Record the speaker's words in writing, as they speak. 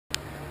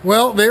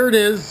Well, there it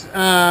is.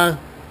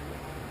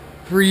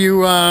 For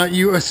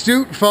you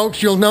astute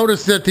folks, you'll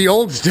notice that the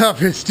old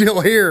stuff is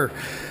still here.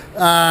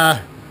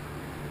 Brother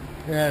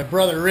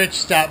Rich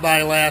stopped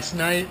by last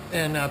night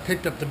and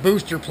picked up the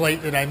booster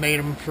plate that I made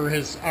him for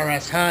his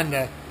RS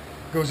Honda.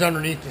 Goes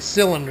underneath the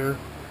cylinder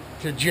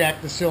to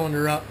jack the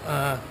cylinder up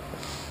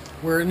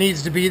where it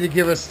needs to be to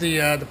give us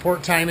the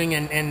port timing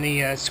and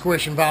the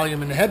squish and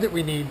volume in the head that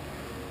we need.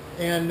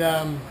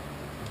 And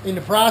in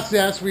the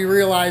process, we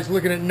realized,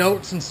 looking at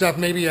notes and stuff,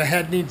 maybe a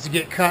head needs to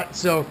get cut.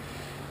 So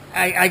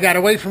I got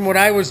away from what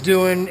I was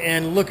doing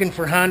and looking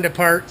for Honda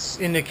parts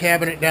in the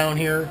cabinet down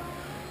here.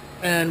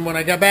 And when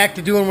I got back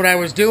to doing what I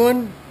was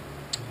doing,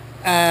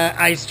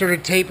 I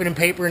started taping and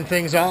papering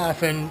things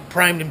off and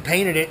primed and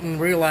painted it, and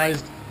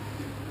realized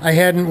I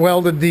hadn't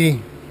welded the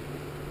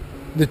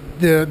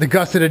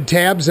gusseted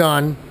tabs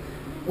on,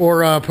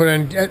 or put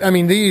in. I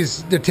mean,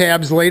 the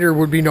tabs later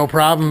would be no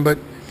problem, but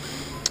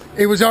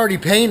it was already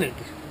painted.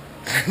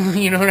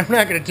 You know, and I'm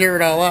not going to tear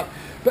it all up.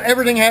 But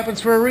everything happens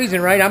for a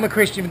reason, right? I'm a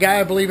Christian guy.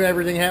 I believe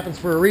everything happens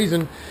for a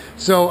reason.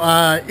 So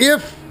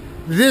if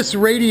this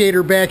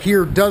radiator back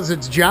here does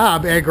its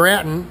job at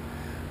Grattan,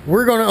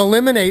 we're going to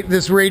eliminate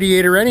this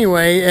radiator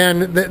anyway,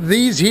 and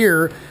these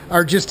here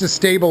are just to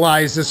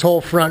stabilize this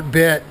whole front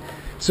bit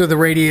so the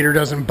radiator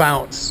doesn't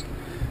bounce.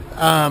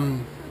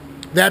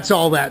 That's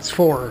all that's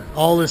for.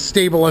 All this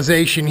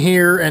stabilization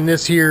here and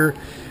this here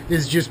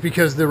is just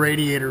because the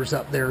radiator's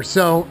up there.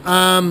 So,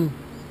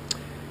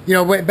 you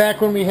know,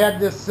 back when we had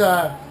this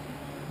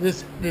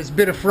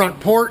bit of front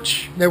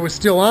porch that was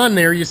still on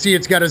there, you see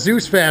it's got a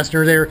Zeus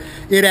fastener there.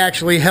 It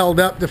actually held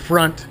up the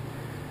front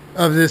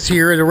of this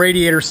here. The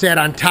radiator sat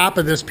on top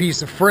of this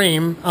piece of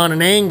frame on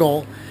an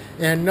angle,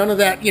 and none of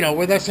that, you know,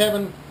 with us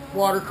having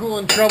water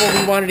cooling trouble,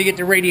 we wanted to get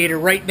the radiator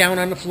right down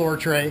on the floor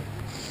tray,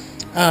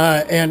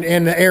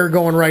 and the air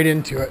going right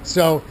into it.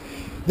 So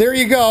there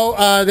you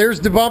go.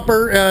 There's the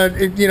bumper.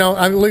 You know,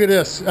 look at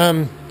this.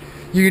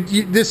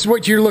 This is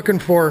what you're looking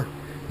for.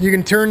 You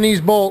can turn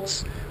these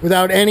bolts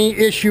without any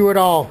issue at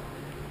all,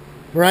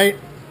 right?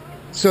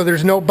 So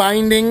there's no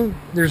binding.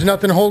 There's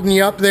nothing holding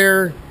you up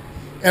there.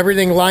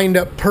 Everything lined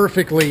up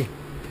perfectly.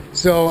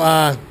 So,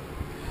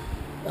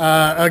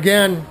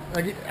 again,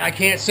 I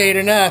can't say it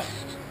enough.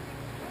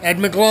 Ed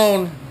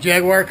McGlone,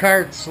 Jaguar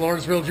Carts,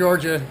 Lawrenceville,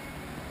 Georgia.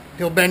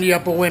 He'll bend you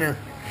up a winner.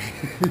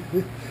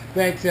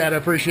 Thanks, Ed. I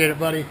appreciate it,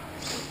 buddy.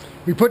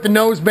 We put the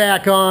nose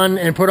back on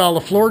and put all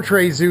the floor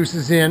tray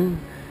Zeus's in,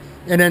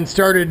 and then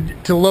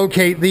started to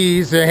locate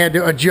these. I had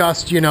to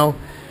adjust, you know,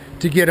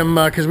 to get them,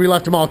 because we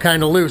left them all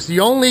kind of loose. The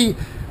only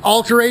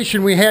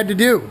alteration we had to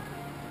do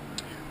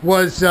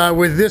was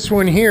with this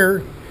one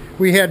here.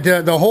 We had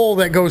the hole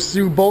that goes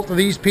through both of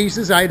these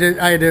pieces. I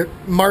had to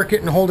mark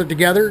it and hold it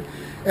together,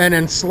 and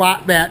then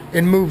slot that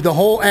and move the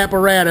whole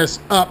apparatus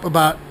up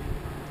about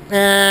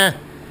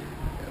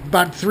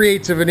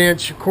 3/8 of an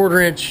inch,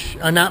 1/4 inch,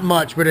 not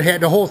much, but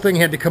the whole thing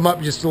had to come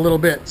up just a little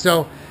bit.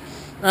 So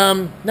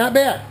not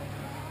bad.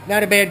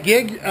 Not a bad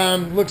gig.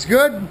 Looks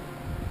good.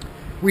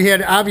 We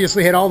had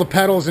obviously had all the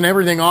pedals and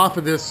everything off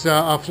of this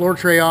floor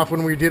tray off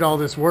when we did all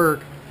this work.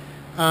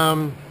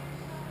 And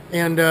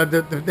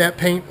that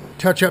paint,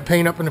 touch-up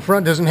paint up in the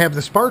front doesn't have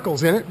the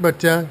sparkles in it,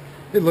 but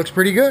it looks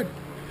pretty good.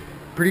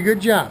 Pretty good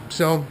job.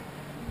 So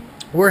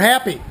we're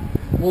happy.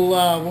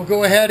 We'll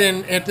go ahead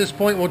and at this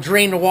point we'll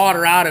drain the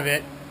water out of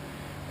it,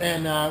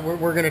 and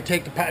we're going to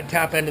take the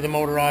top end of the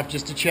motor off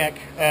just to check.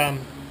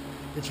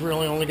 It's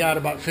really only got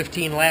about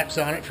 15 laps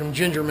on it from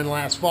Gingerman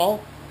last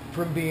fall,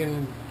 from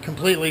being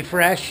completely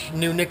fresh,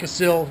 new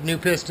Nicosil, new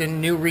piston,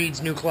 new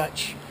reeds, new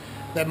clutch.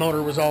 That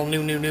motor was all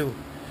new.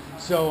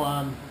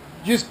 So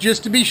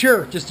just to be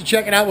sure, just to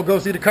check it out, we'll go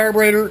through the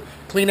carburetor,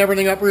 clean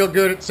everything up real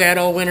good. It sat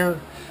all winter,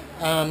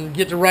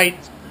 get the right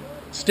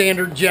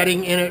standard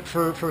jetting in it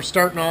for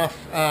starting off,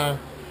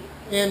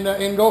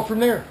 and go from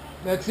there.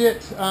 That's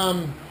it.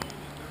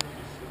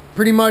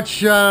 Pretty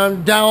much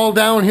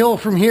downhill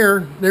from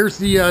here. There's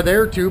the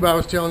air tube I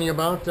was telling you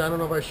about. I don't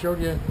know if I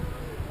showed you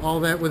all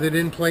that with it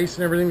in place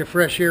and everything, the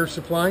fresh air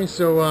supply.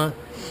 So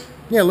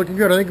yeah, looking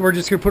good. I think we're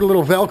just going to put a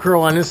little Velcro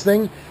on this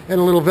thing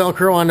and a little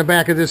Velcro on the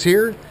back of this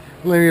here.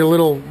 Maybe a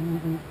little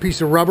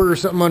piece of rubber or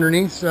something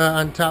underneath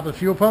on top of the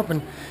fuel pump,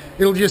 and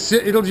it'll just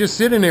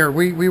sit in there.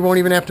 We won't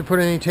even have to put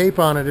any tape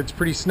on it. It's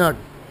pretty snug.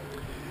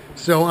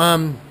 So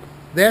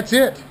that's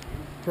it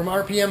from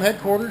RPM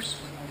headquarters.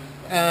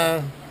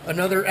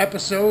 Another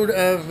episode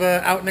of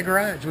Out in the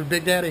Garage with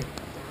Big Daddy.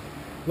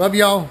 Love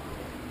y'all.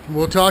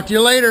 We'll talk to you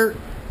later.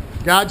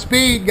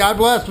 Godspeed. God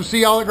bless. We'll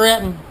see y'all at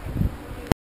Grattan.